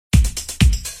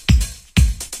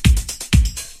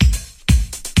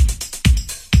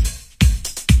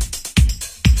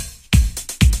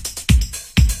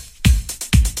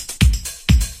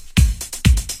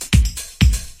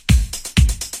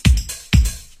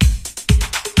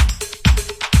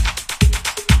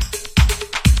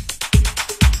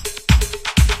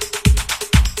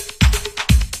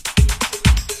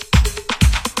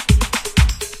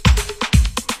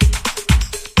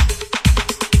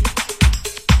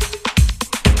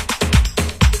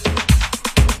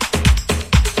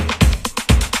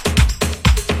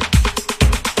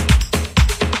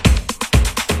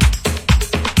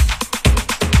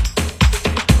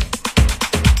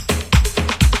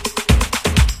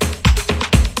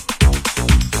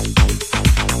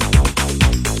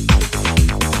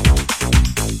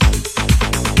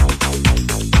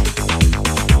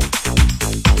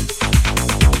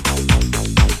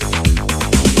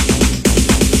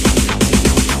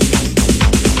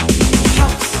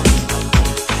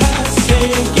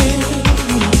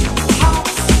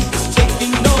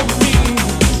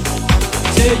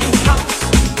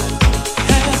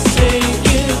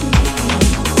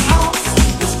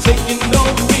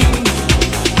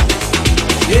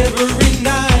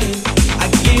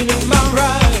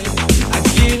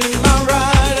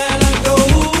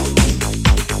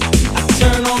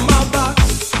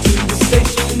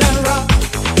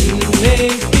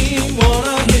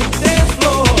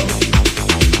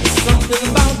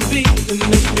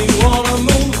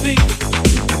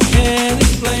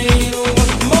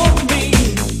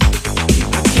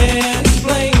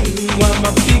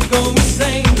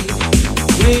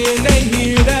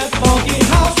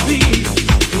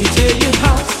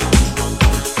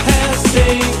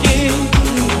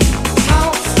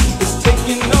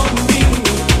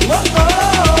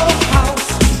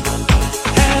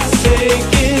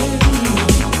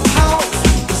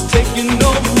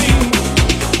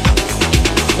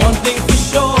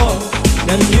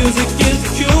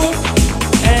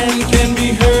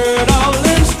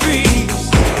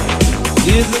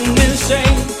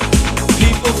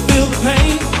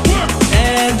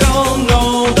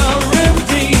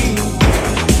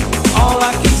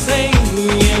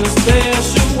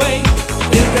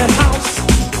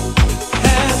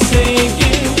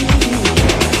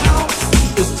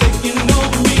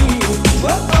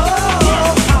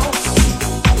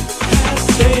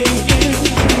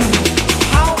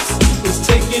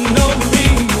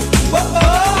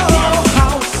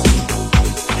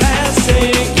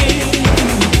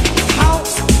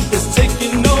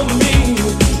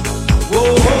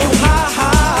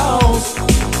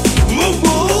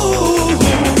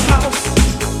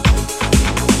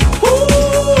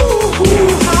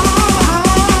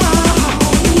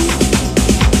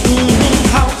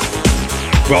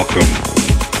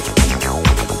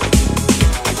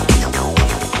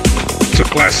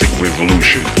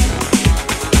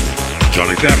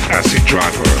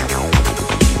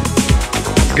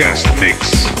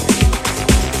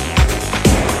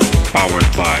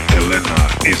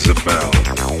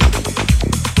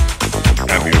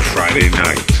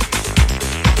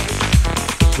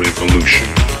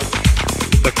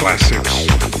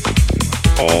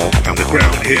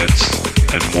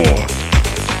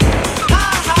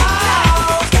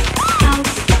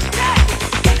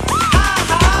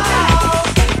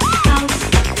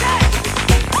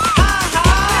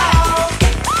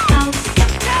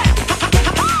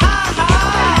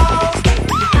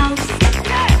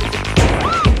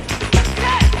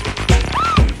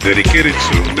Dedicated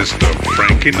to Mr.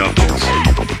 Frankie Knuckles.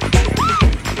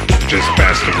 Just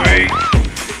passed away.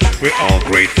 We're all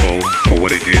grateful for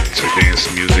what he did to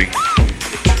dance music.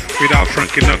 Without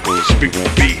Frankie Knuckles, we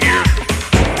won't be here.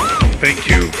 Thank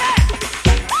you.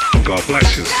 God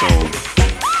bless your soul.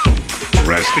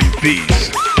 Rest in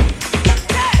peace.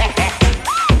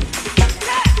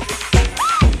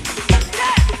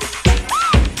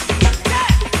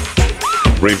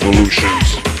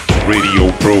 Revolutions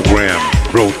radio program,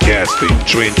 broadcasting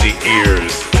 20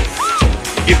 years,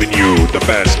 giving you the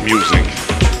best music,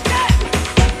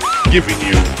 giving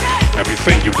you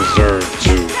everything you deserve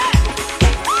to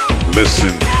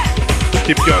listen.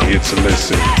 Keep your ears and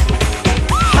listen.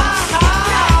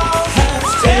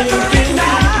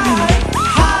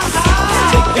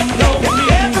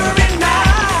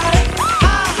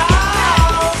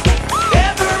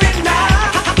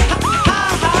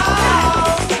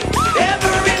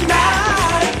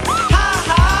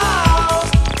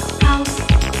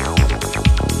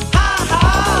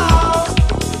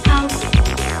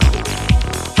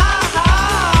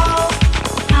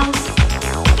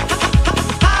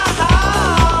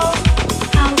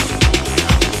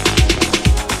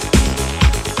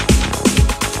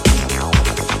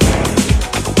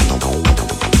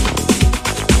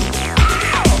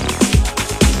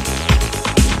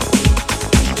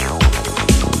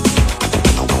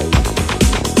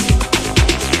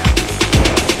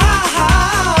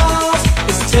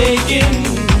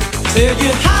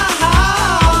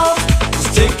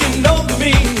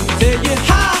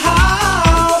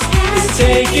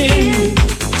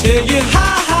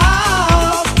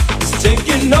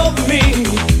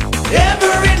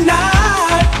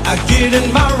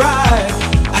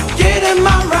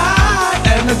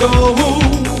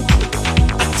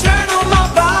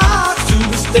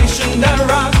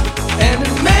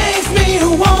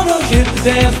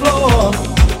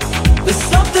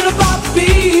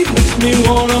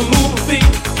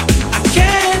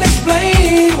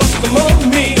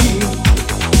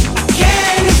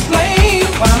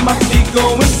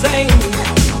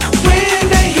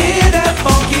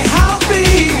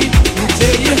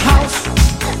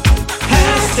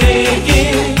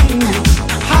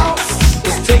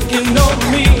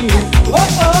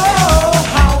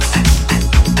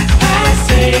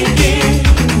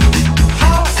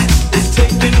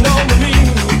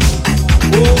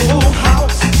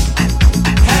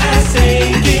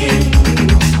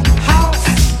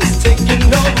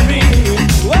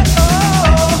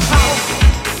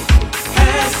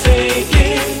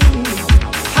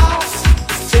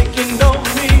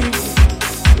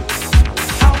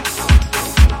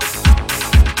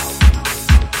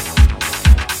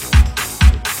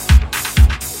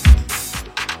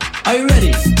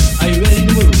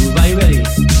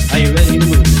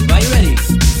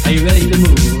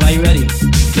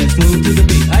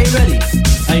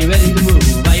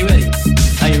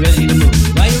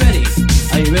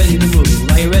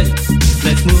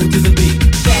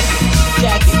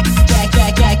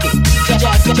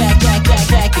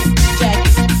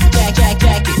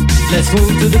 Let's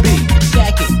move to the beat.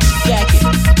 Jack it, jack it,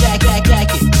 jack, jack, jack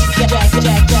it, jack, jack,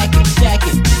 jack, jack it, jack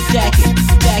it, jack it,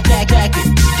 jack, jack, jack it.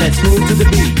 Let's move to the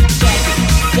beat. Jack it,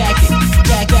 jack it,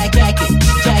 jack, jack, jack it,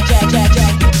 jack, jack, jack,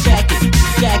 jack it, jack it,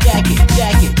 jack, jack it,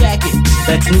 jack it, jack it.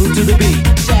 Let's move to the beat.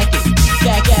 Jack it,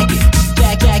 jack, jack it,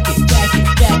 jack, jack it, jack it,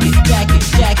 jack it, jack it,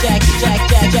 jack, jack it, jack,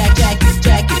 jack, jack, jack it,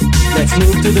 jack it. Let's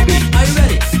move to the beat. Are you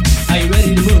ready? Are you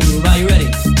ready to move? Are you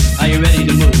ready? Are you ready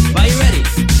to move? Are you ready?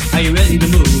 Are you ready to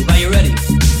move? Are you ready?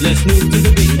 Let's move to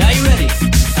the beat. Are you ready?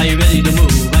 Are you ready to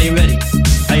move? Are you ready?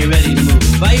 Are you ready to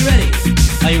move? Are you ready?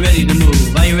 Are you ready to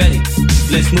move? Are you ready?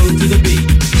 Let's move to the beat.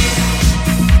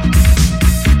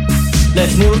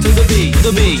 Let's move to the beat.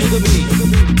 The beat.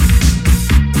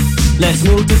 Let's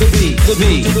move to the beat. The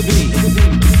beat.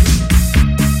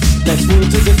 Let's move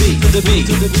to the beat. The beat.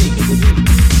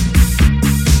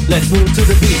 Let's move to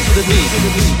the beat. The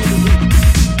beat.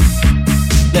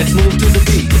 Let's move to the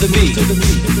beat. The beat.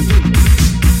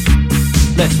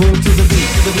 Let's move to the beat.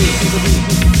 The beat.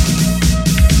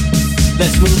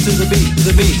 Let's move to the beat.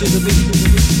 The beat.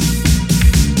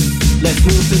 Let's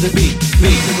move to the beat.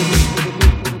 Beat.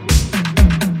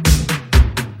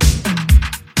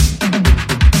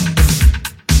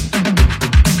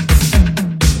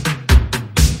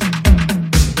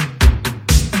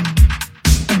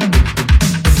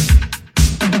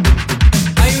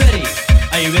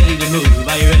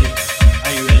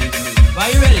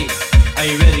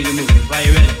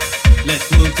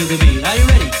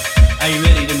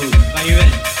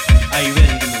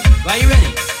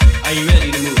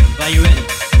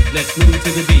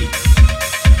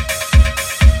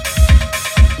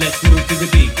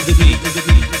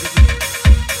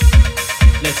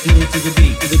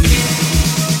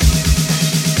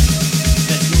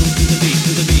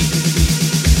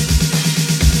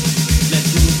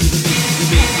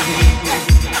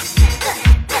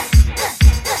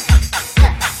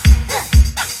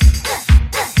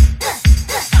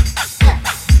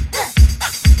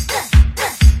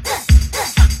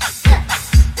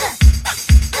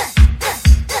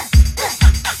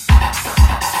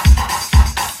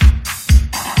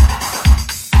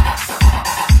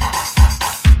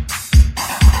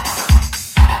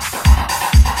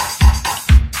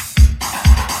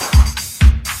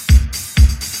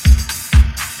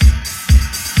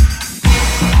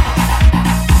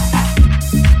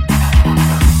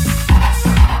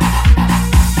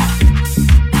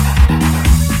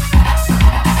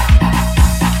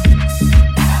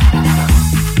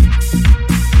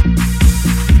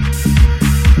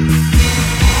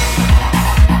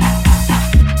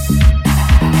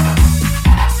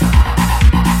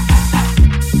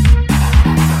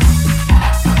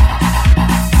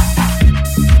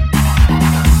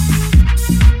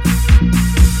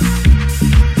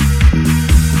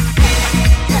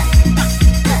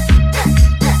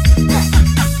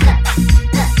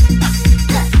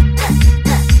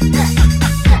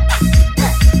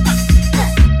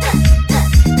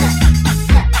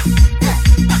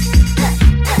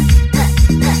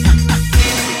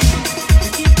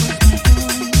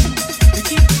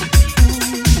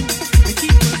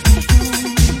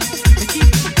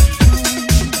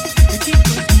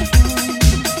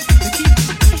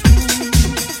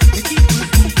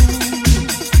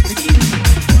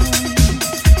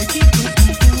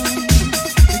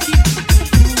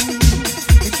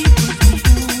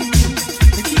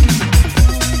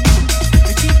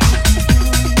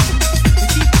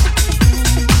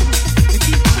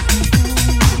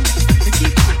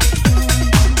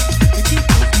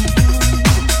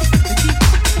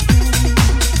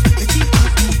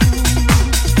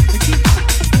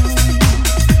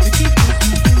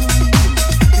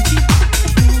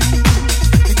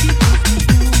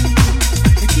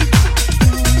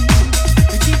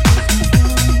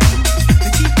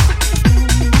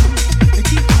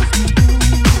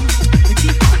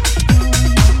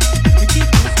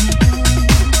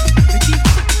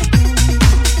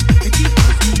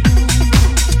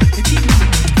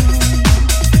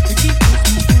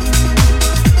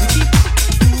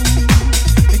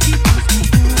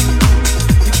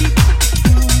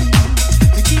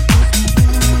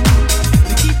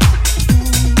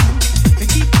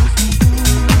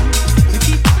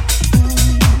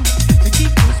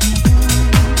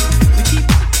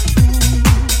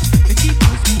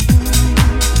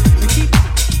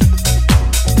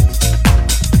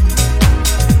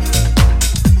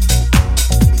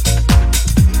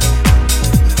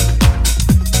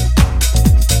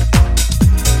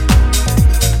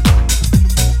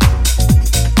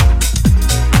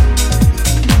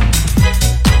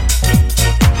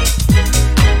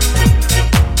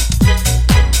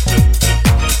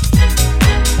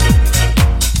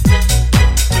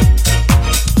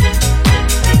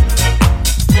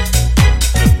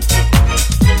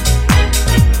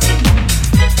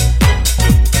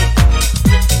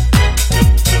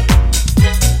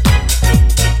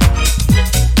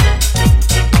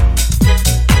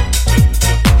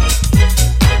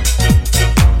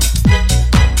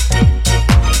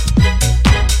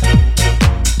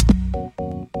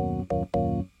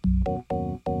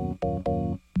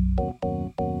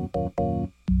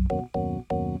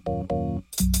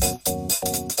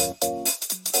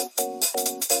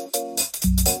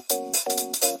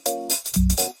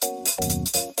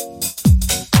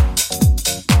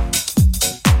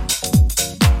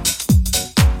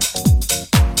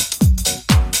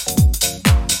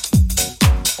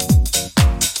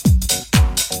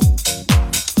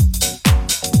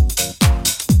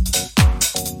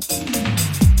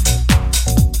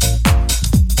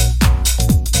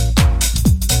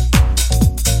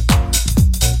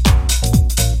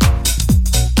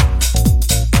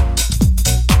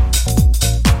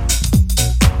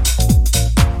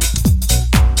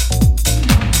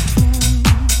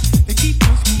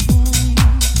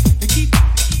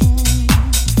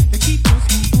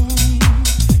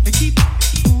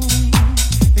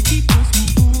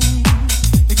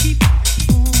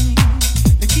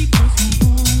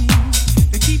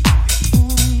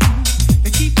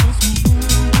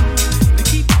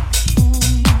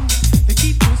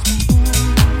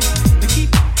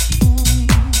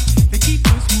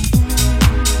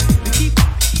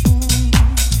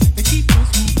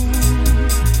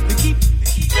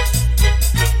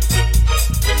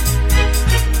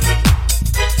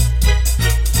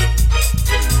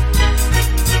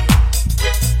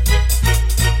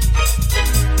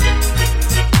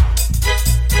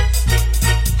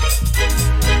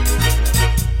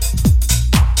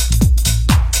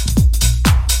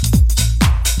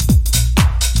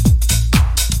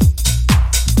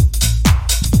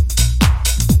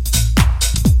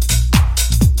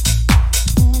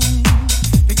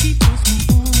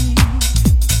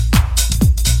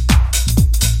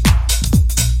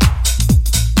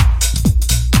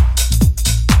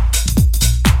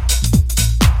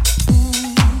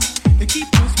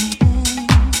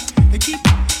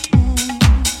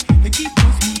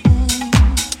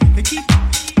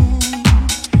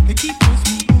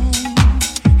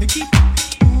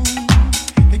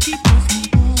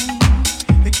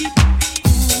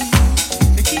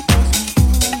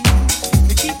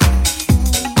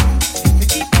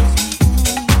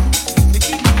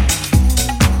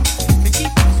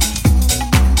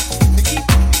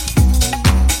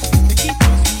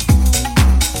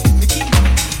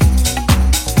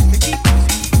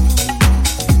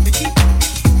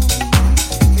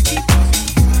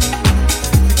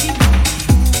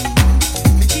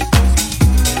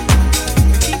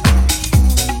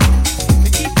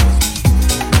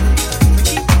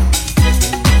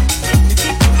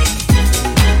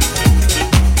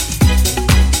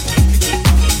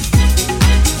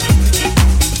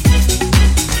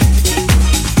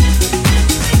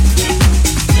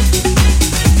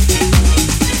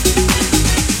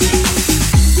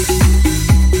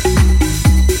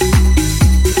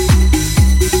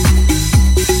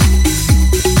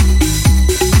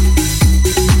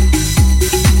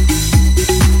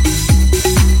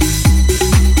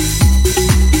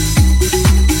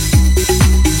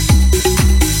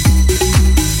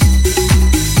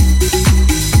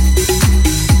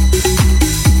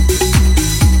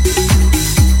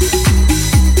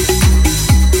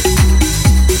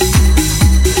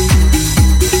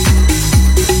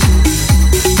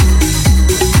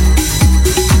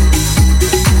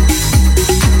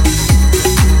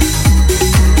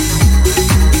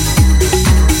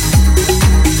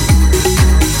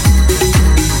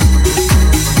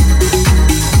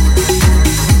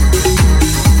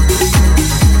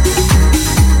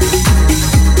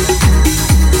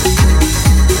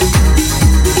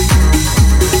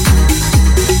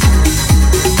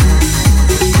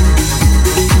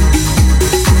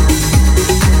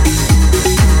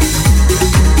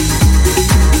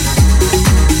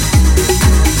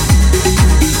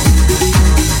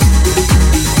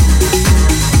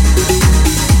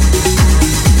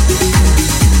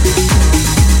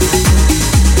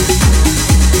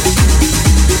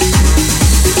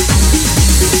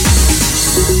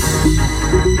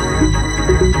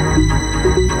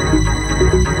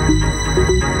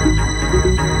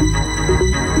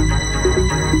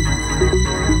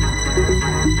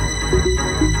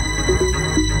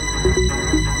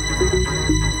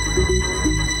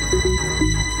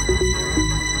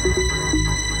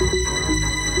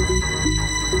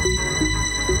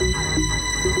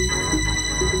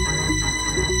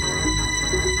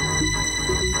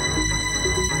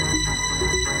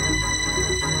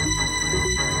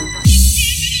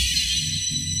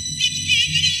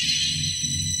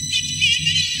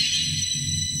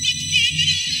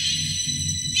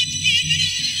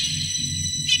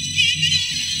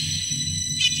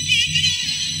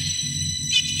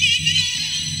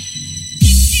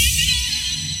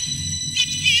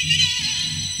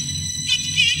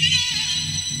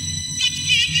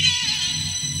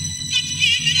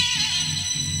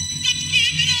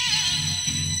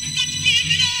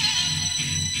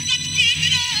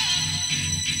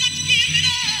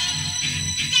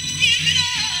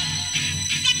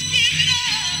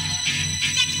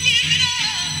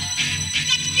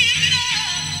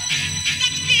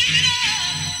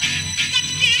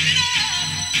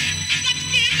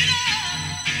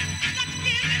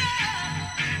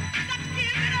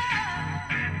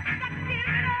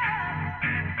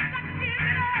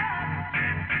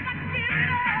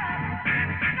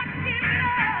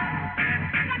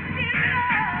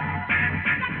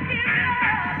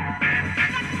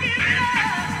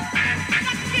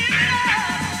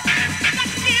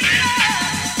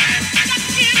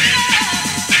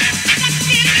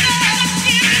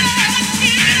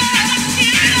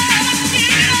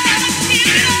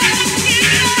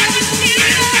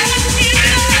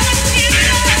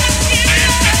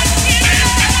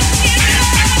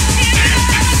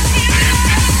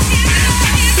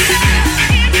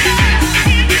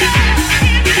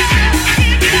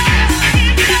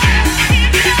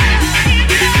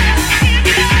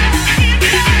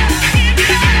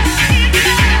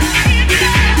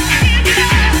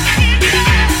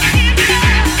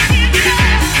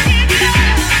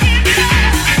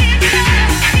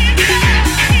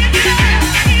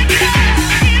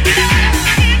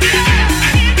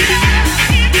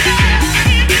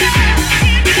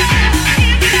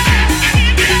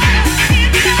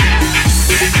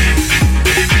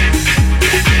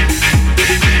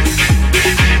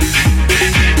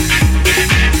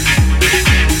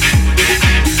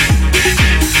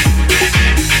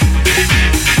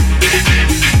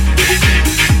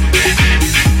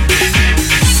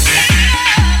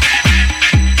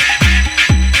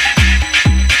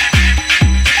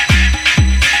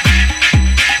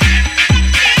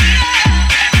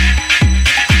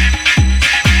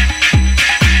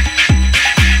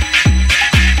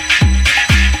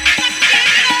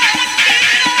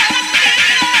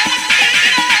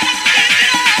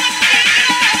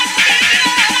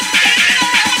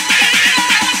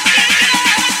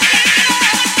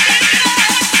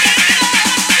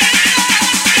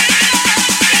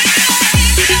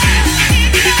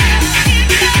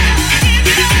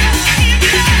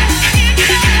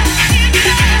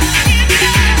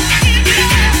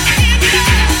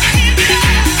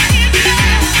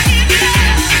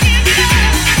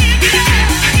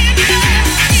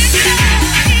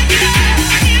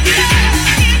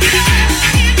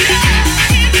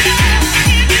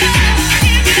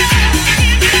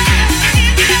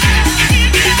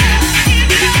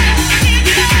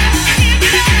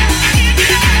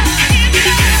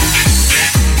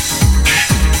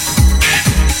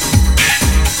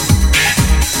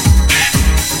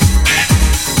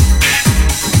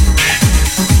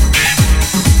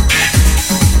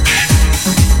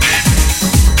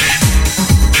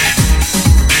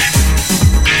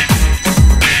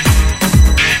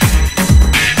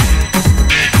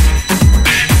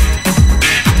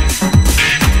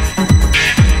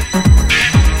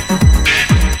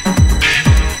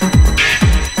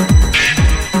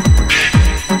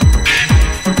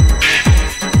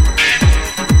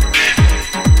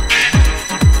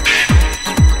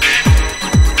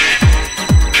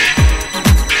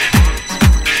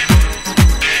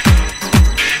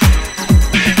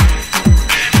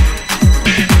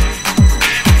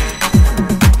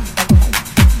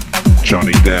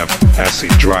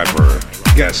 Taxi Driver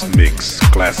Guest Mix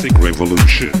Classic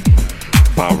Revolution,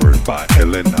 powered by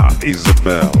Elena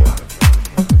Isabel.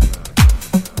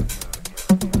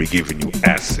 Be giving you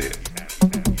acid.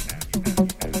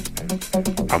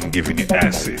 I'm giving you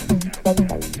acid.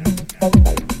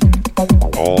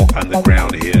 All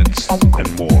underground hits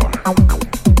and more.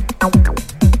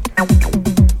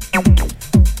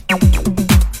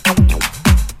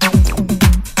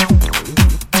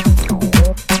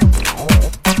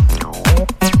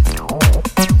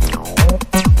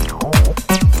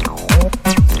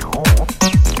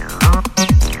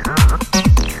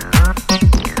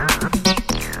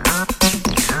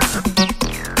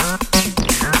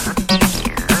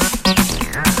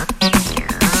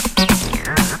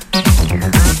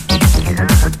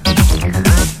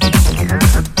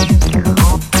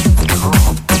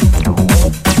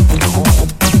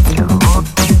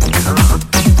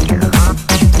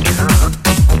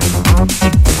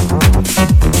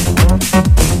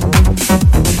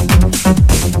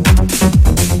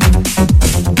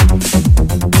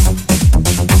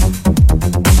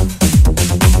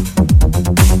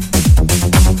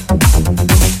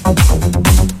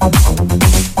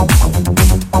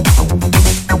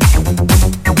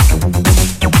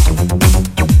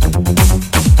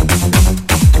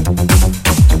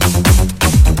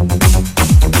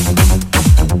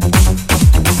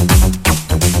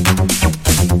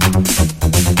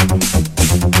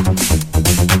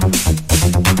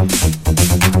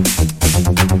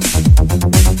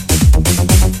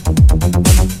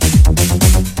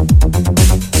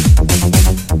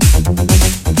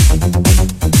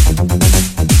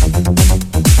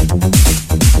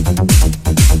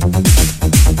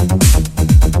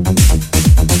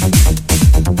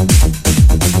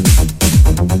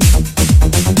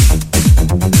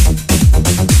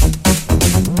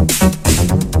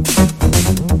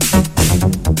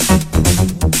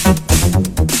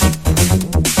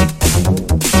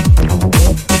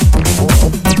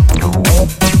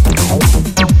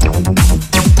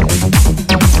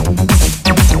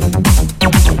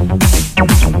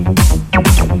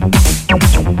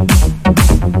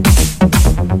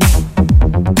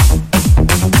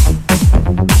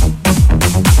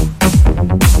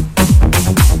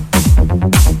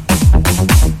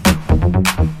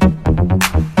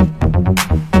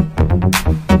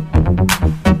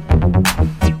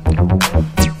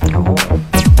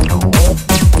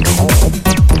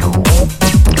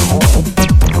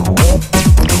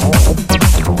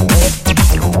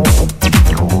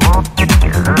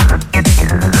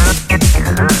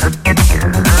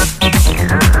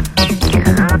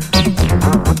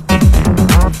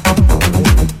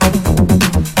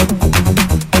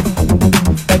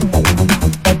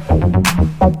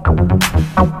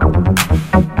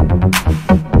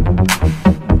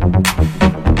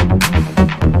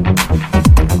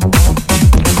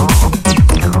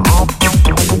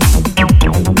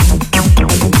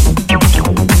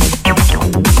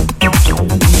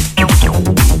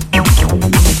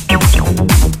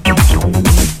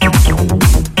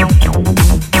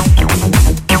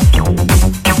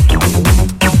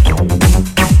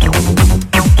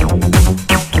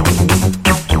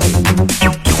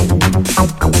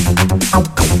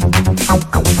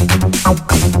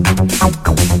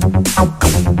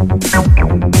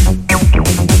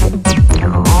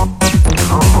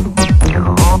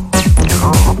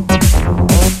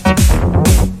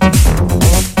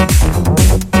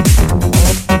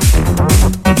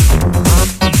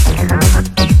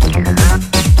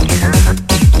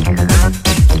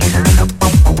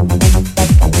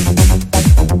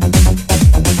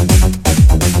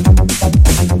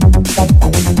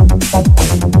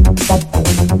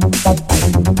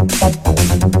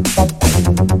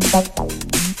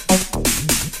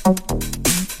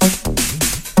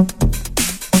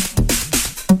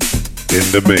 In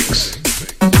the mix.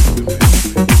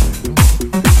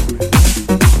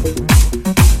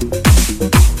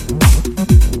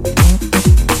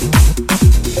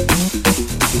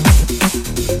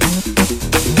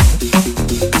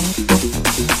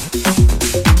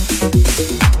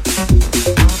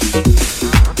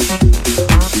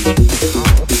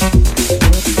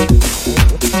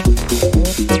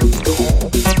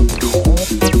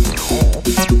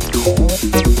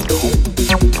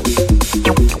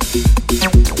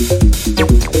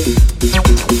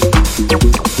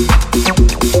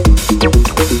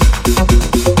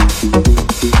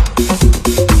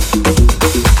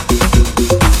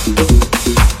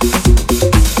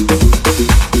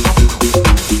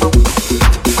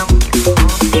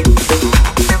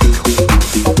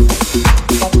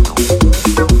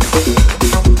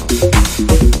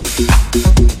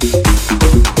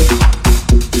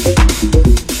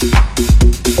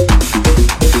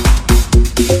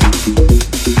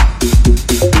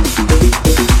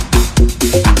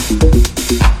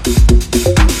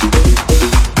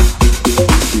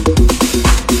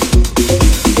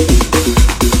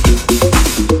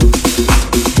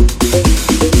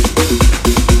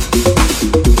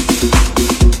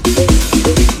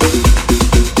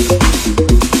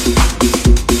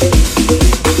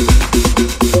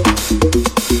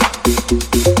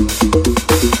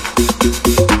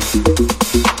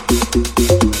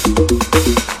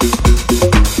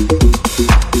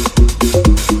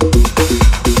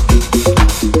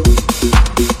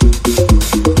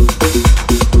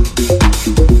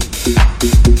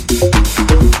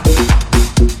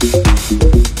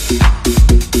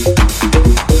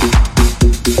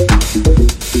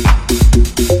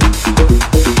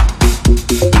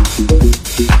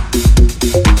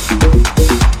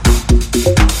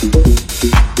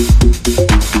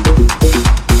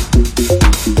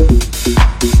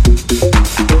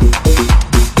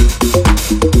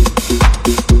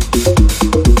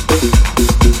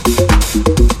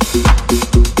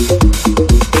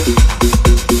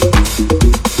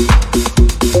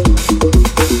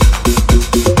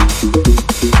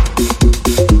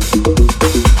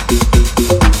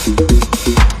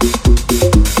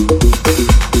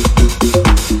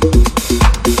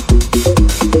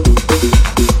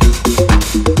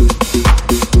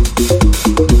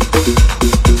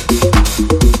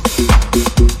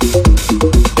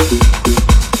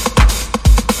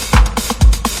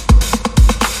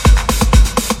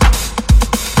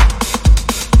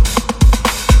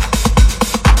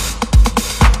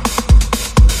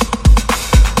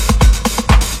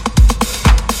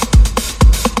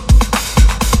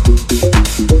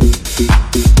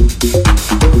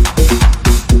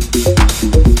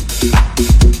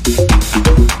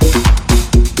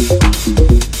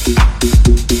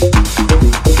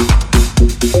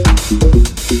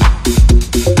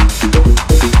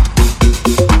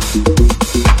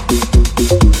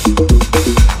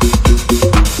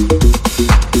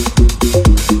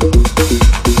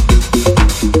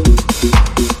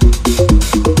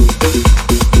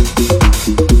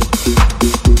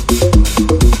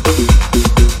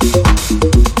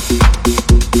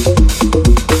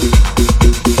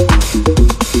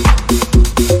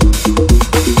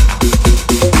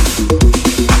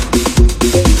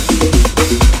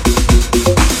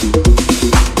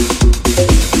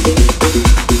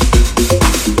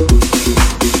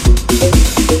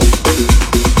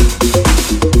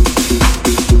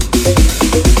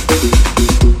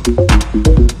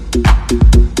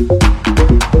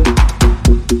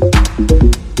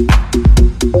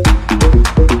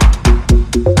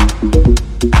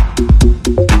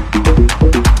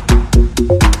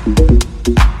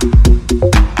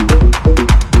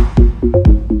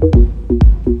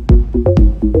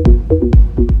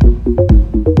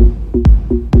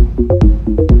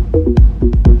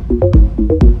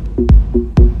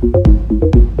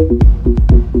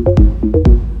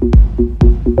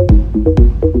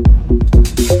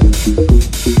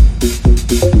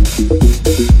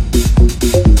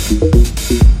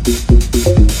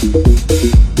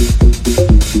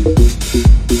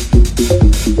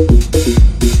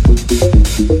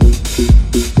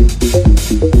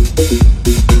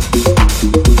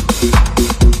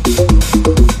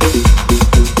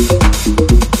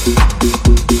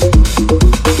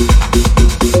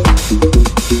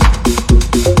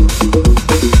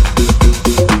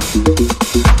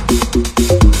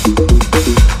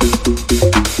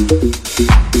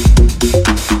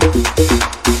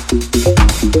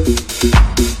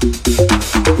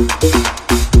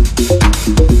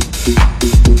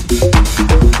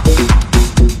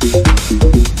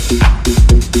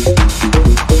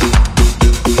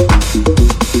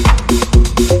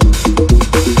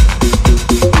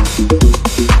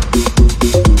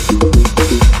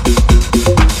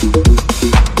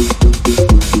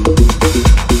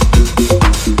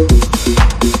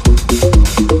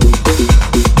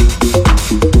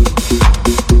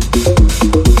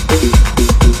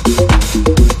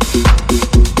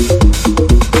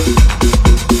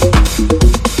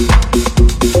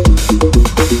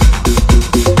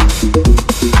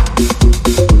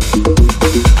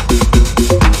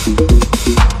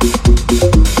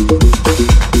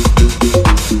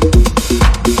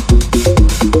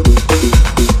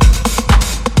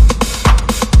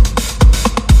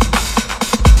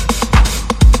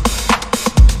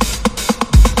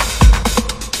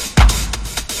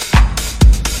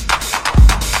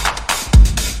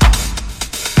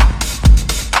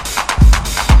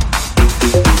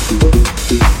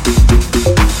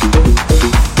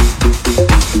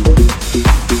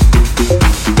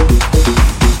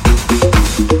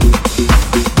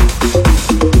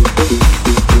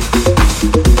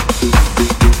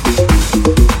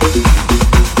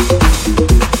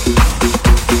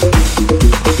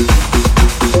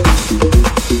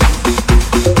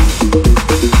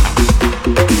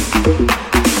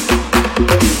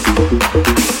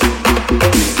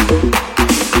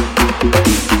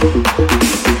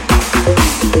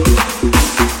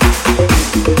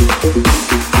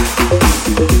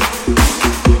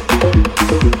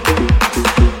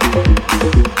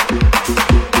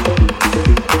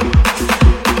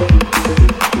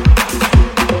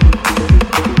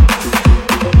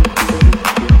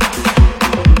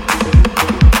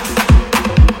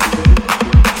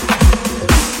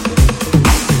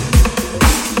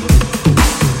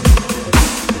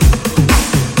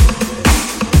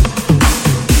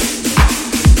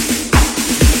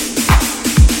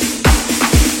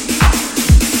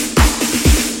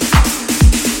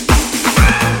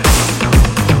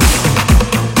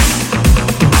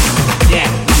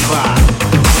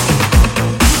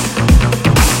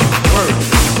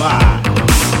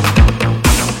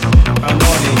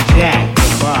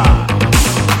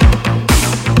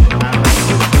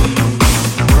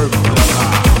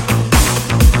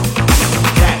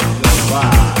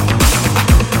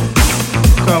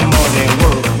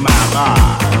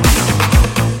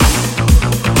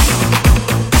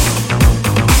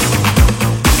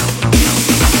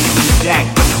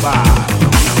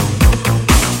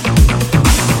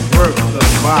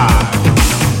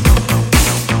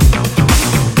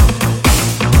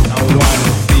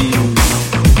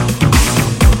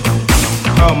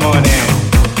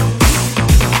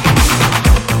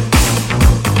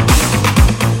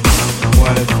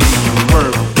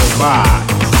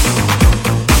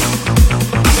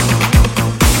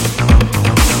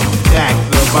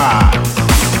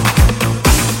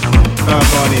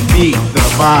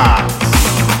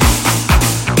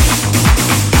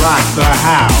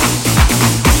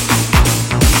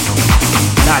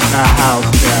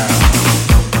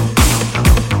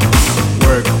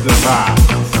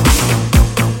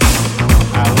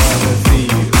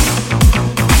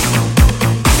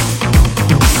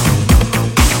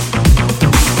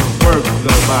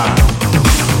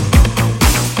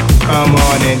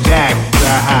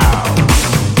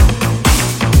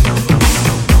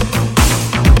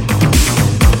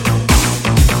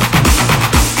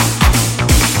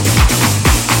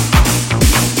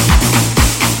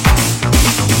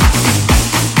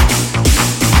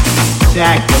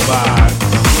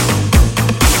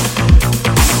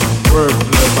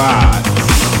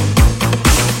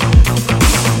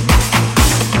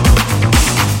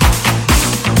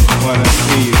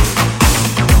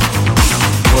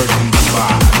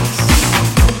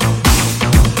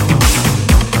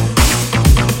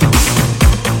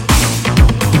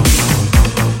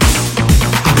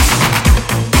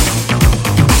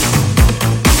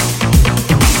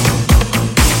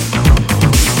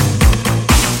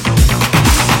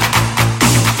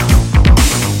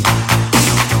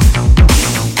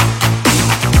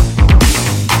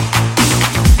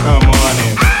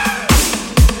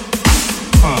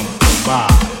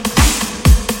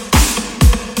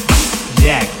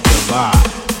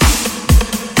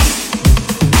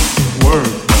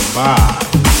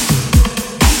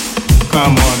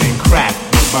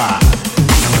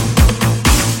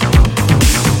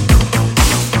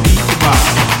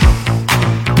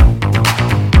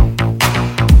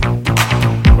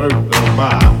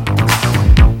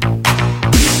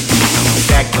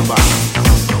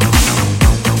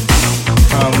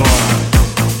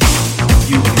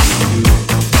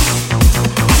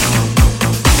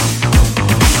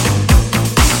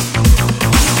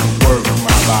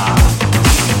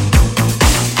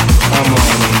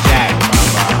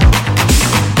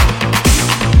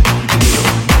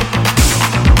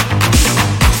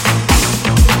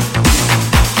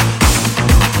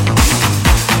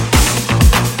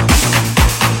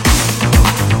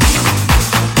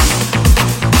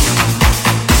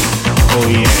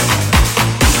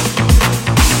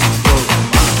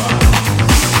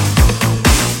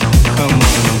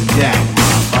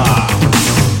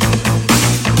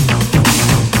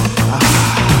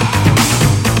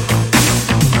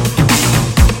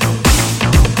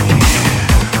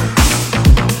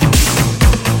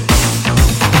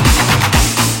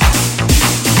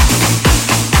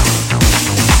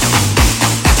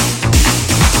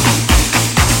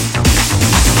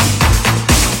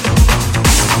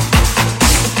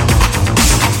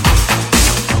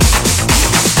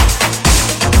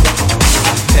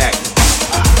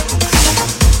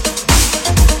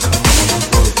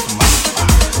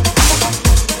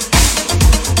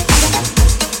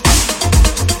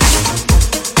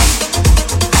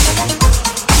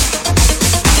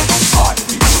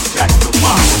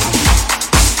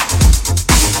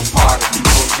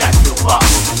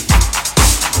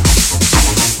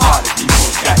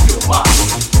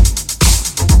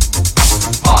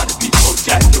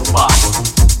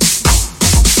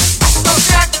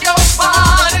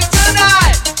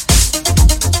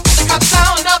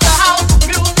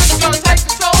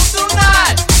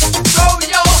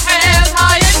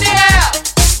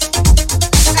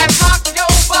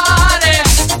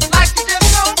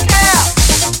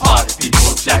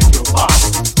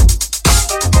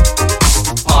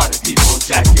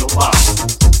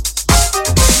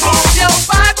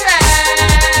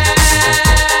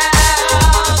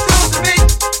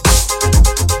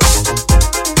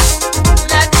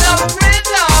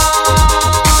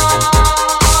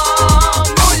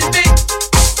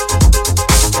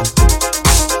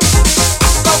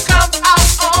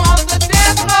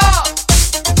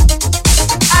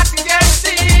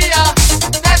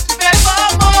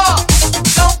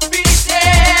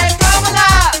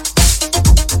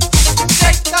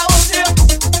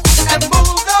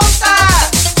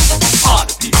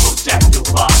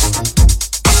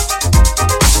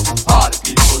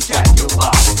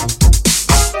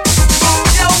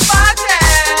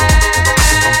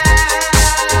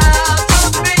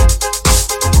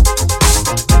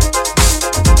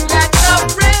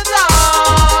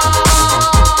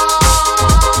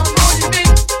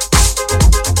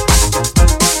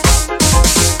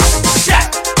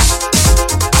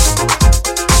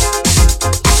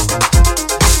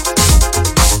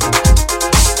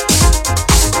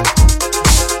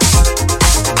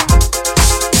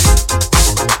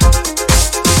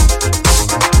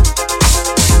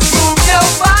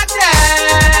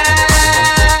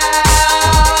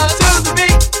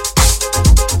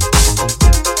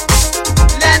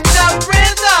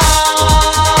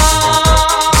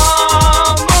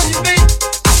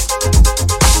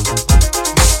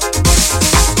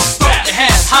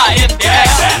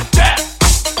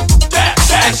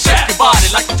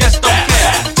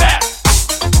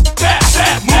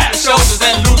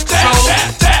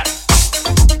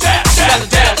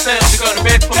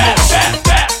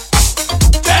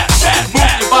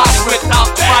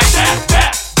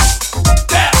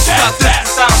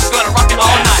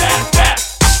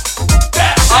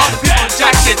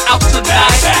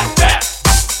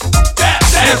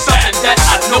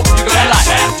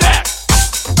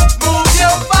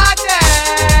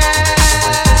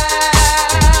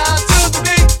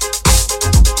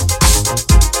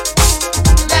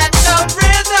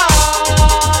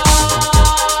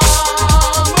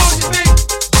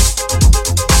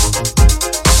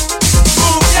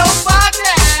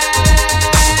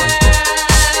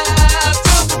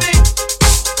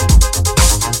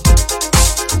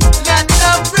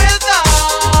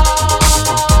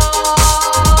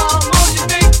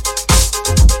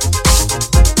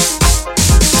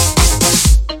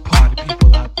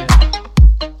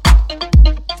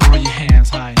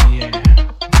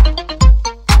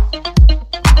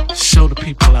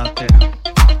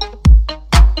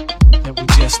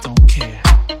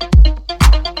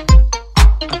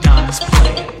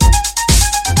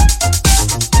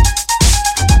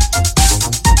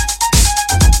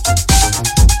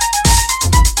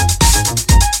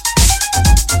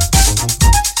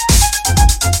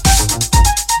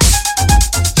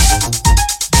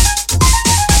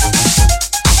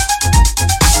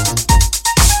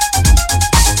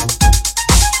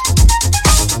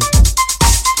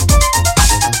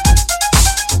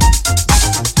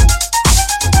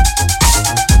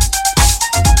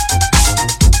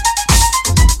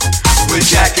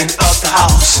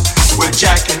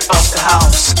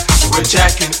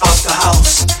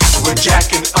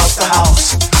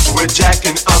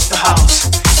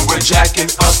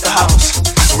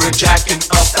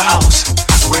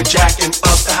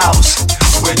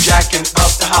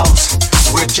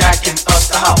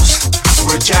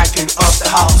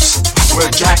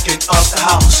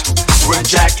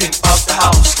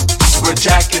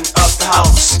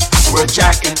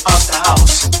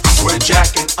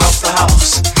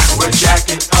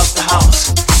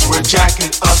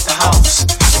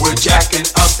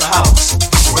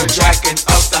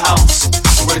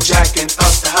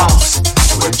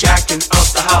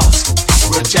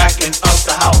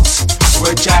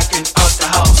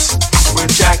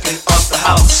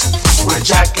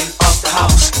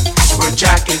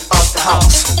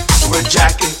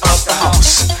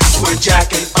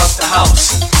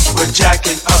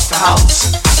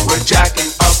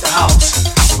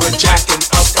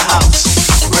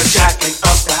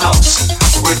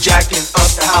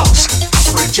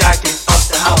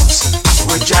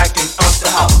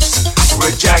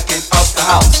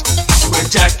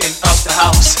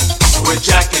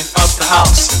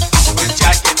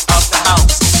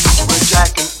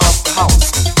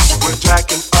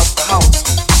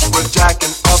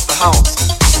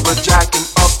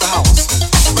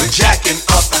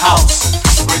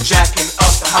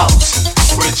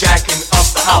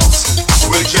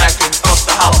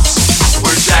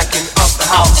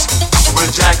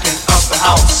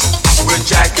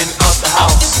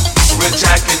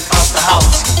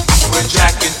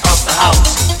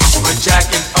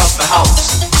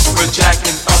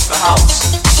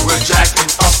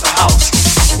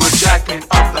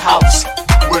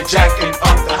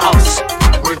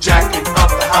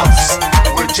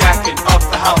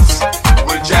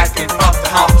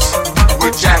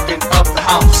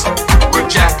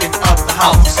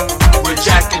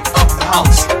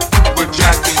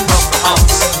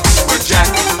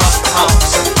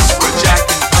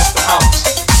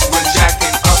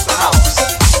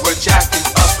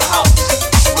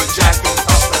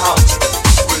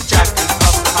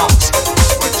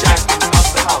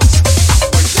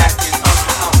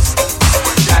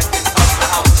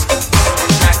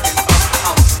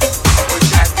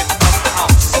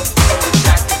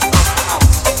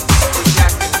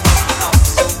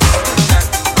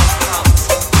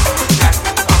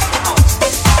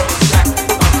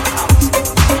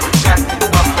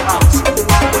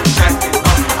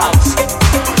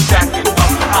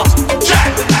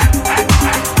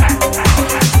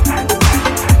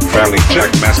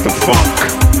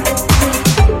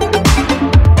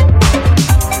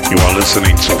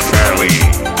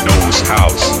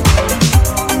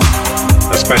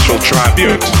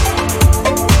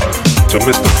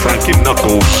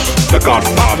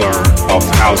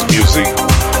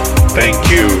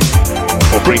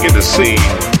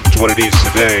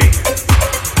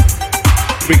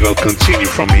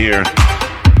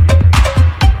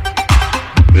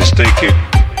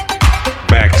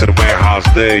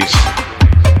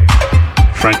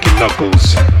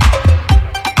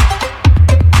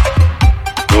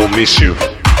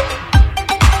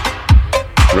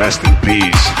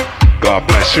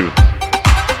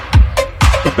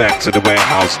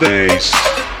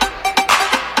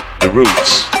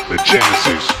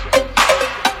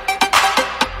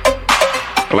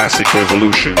 Classic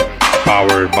Revolution,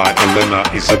 powered by Elena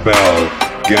Isabel,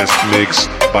 guest mix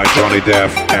by Johnny Depp,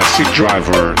 Acid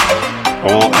Driver,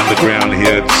 all underground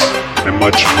hits and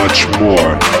much, much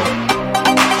more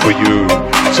for you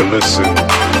to listen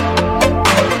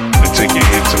and take your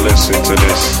in to listen to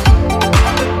this.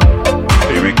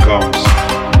 Here it comes.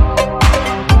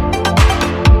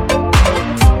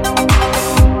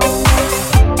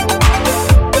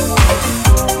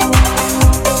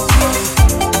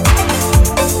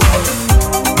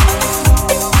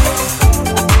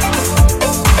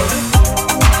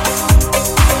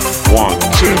 One,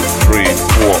 two, three,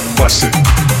 four, bust it.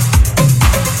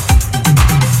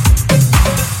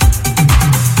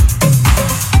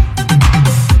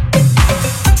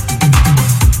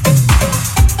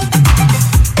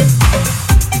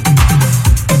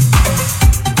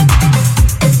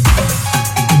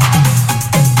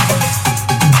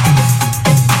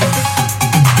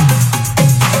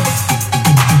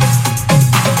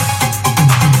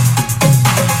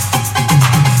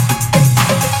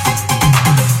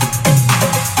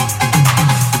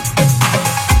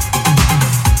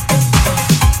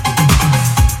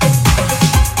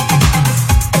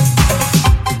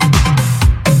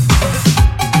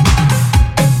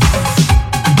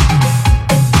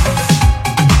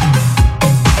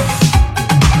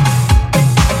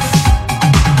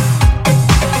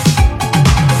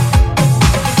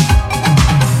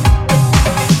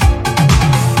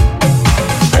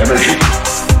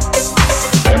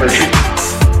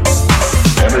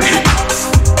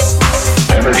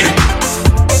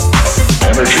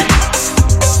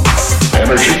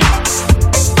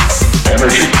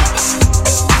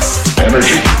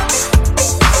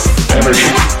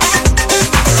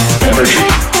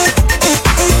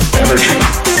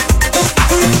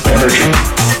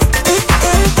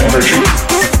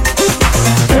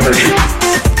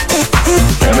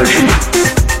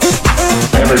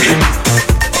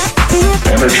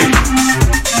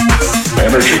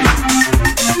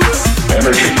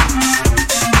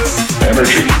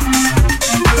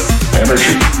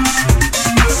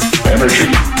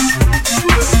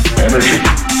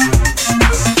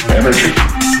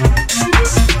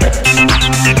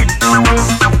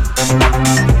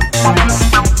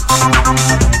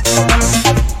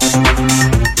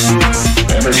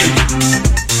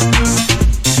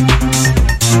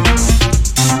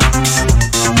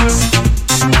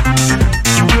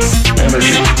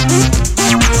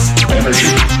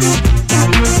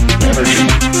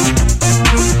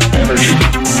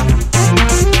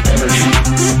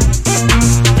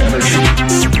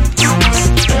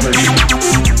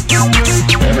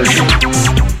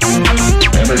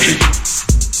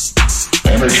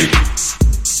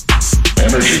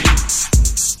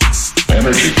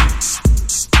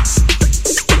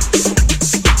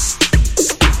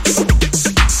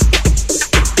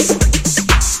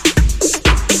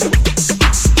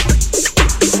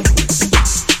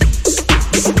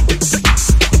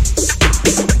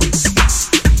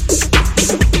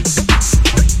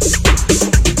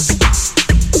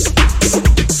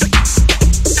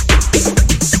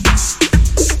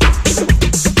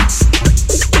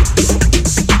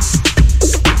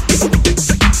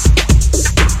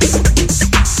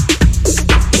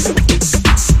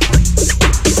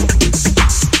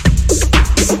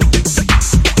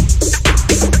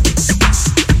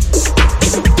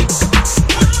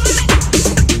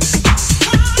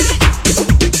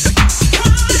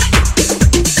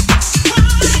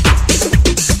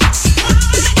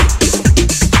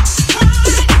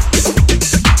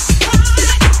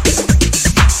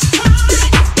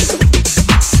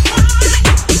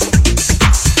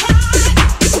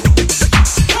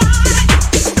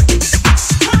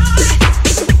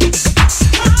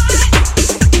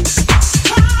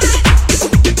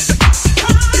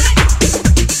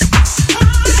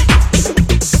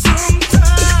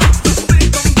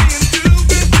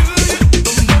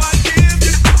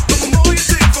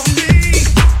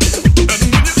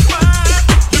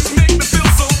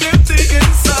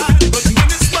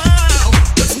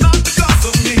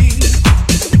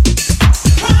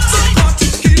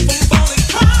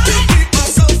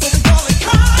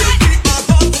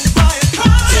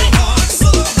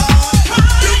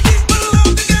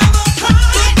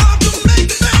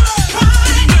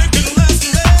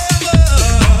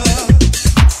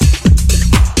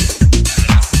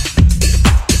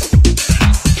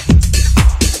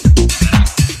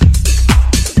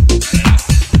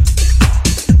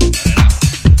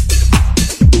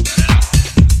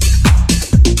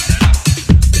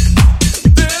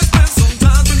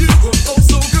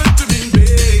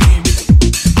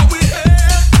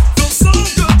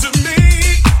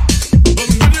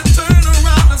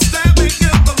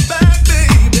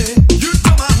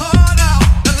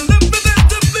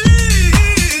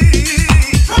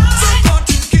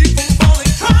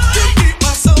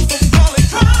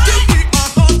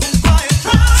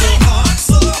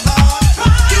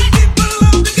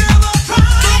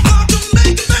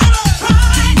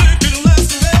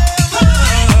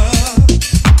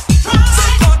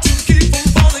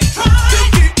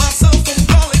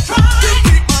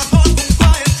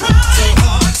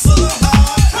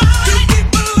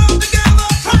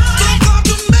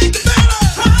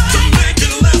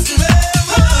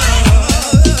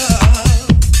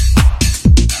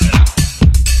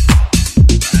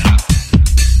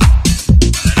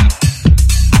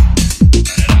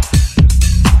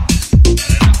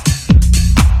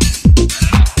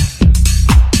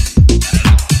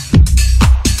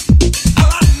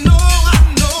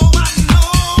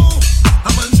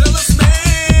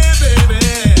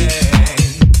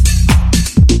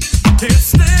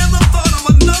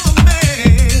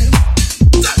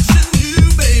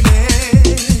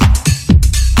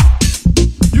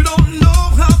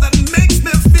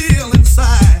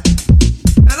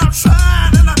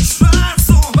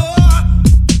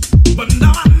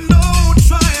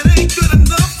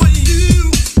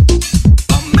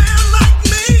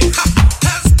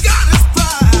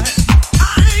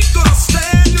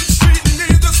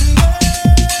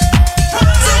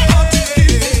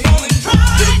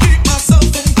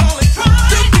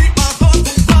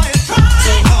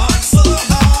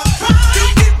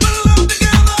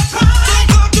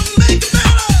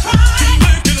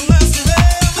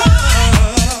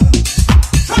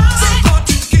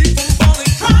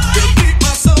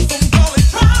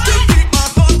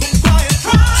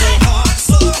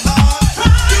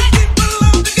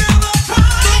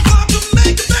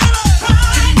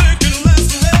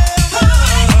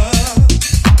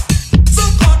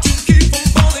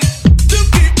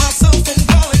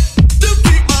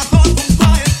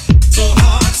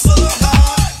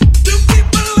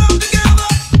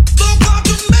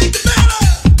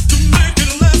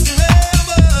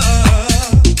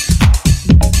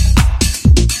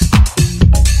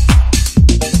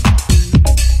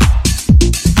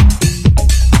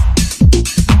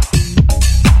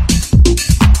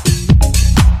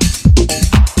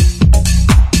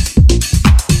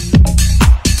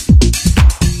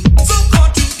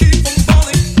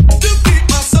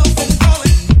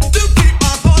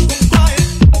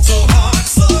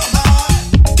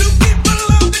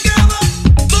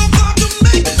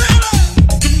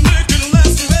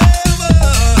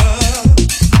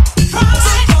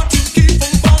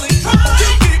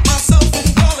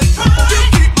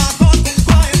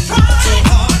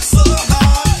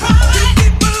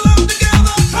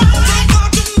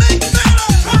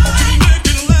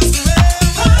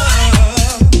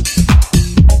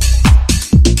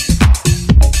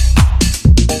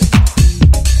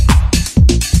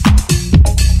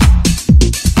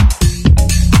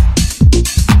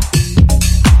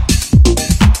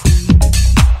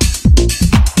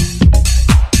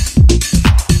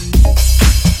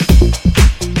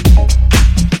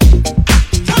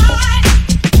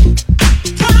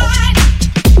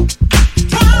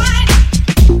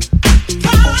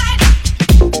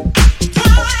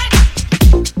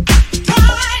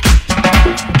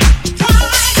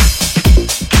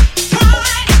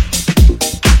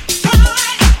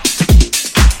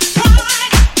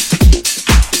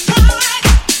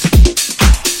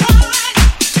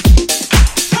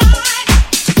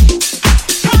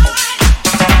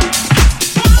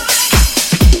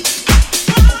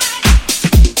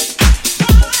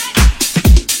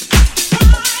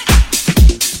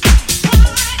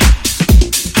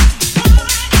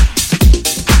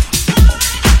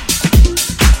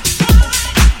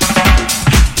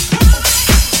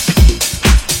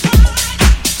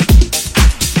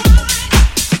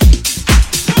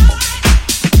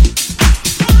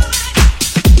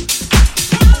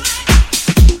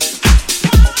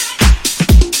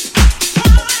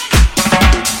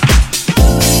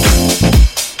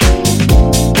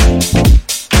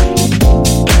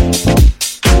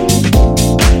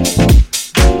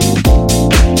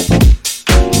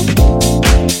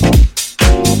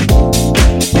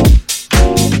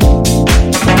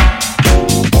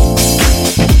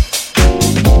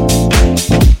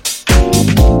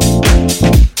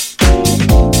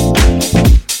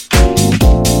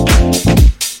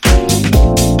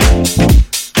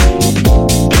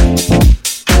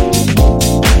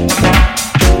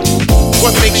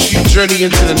 journey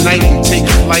into the night and take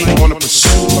flight on a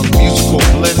pursuit of musical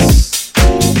bliss.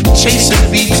 Chasing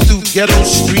beats through ghetto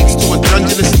streets to a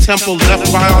dungeonous temple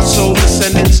left by our soul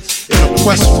descendants in a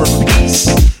quest for peace,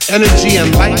 energy,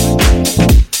 and light.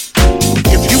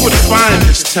 If you would find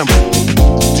this temple,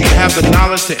 do you have the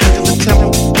knowledge to enter the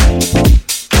temple?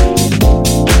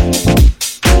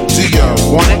 Do you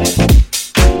want it?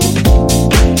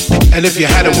 And if you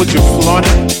had it, would you flaunt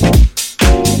it?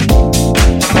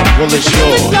 Well, it's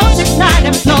yours. Flow this night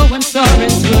and flow and soar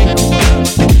into the world.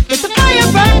 Let the fire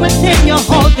burn within you,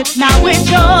 hold it, now it's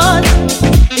yours.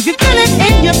 If you feel it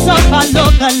in your soul,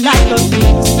 follow the light of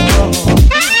peace.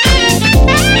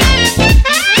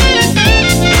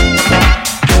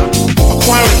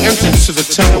 Acquiring entrance to the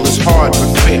temple is hard but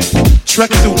fair.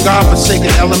 Trek through God-forsaken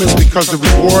elements because the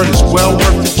reward is well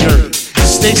worth the journey.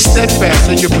 Stay steadfast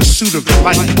in your pursuit of the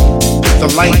light. The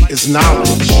light is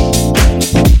knowledge.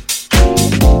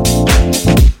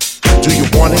 Do you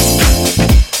want it?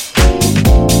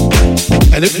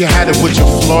 And if you had it, would you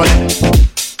flaunt it?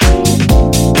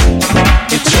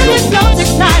 It's yours. Flow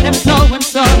this night and flow and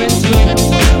soar into the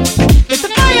world. Let the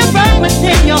fire burn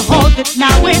within you, hold it,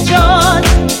 now it's yours.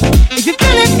 If you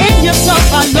feel it in your soul,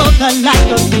 follow the light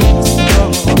of peace.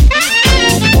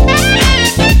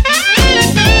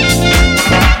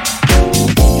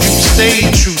 Stay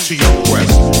true to your quest.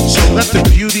 So let the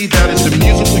beauty that is the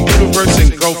musical universe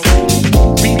engulf you.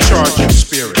 Recharge your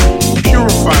spirit,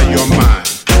 purify your mind,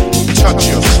 touch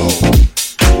your soul,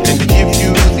 and give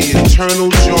you the eternal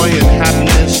joy and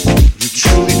happiness you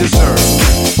truly deserve.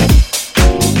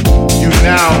 You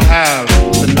now have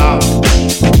the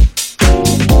knowledge.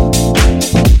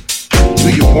 Do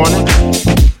you want it?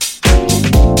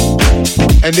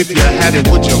 And if you had it,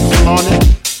 would you flaunt it?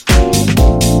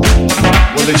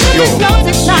 Well, it's yours. Flow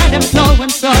this night and flow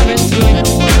and soar into the world.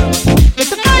 Let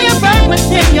the fire burn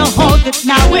within you, hold it,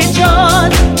 now it's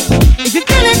yours. If you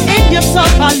feel it in your soul,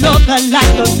 follow the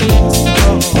light of peace.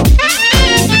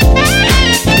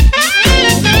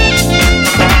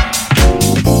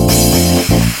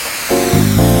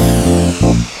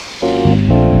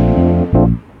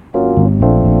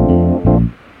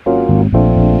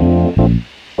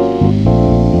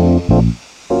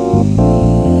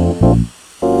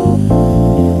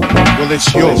 Well,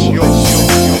 it's yours.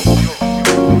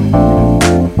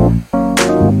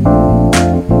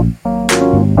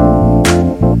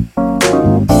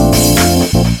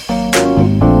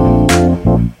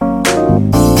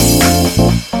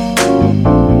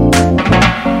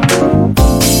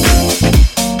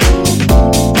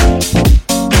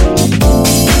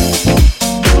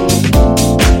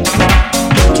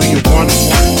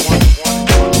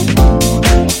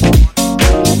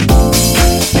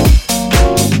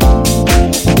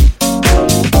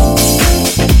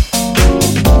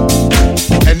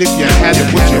 If you had it,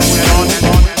 would you flaunt it?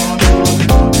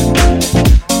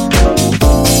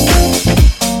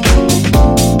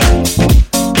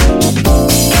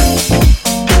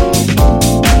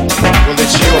 Well,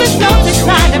 it's yours. Flow this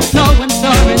night and flow and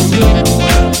soar into the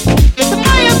world. Let the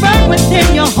fire burn within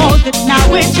you, hold it,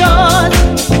 now it's yours.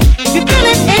 If you feel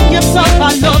it in your soul,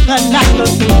 follow the light of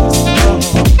peace.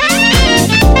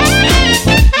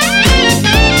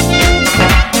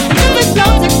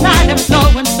 Flow this night and flow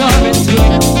and soar into the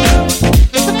world.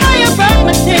 Let the fire burn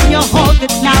within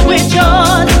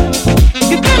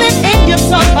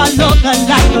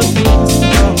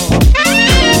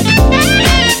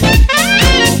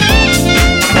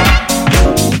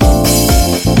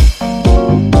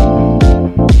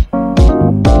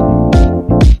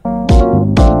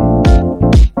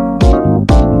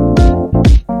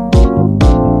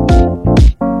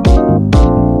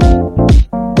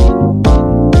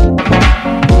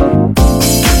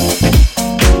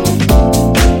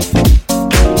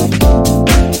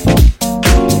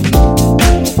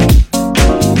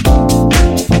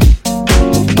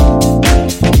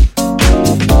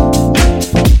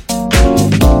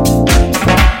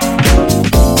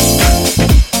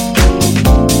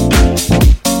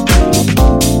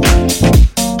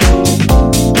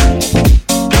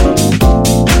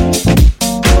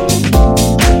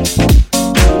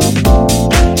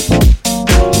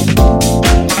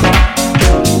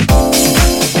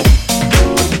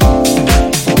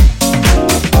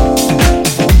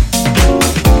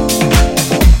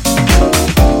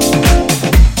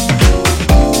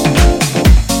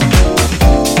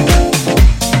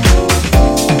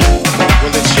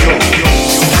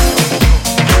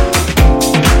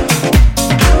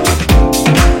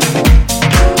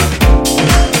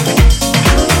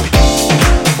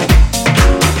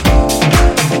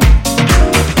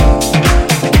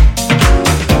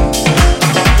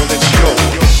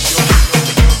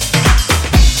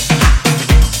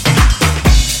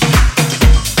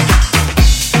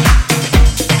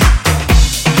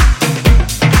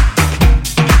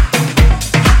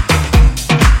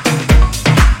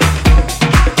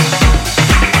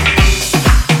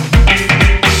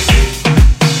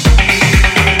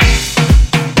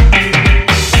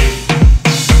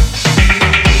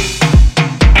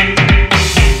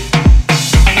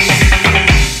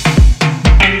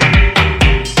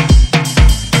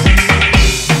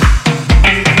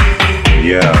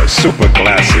super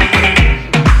classic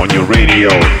on your radio.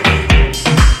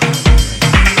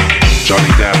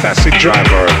 Johnny Depp Acid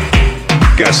Driver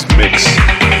guest mix.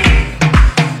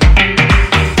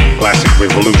 Classic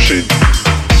Revolution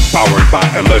powered by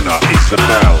Elena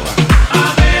Isabel.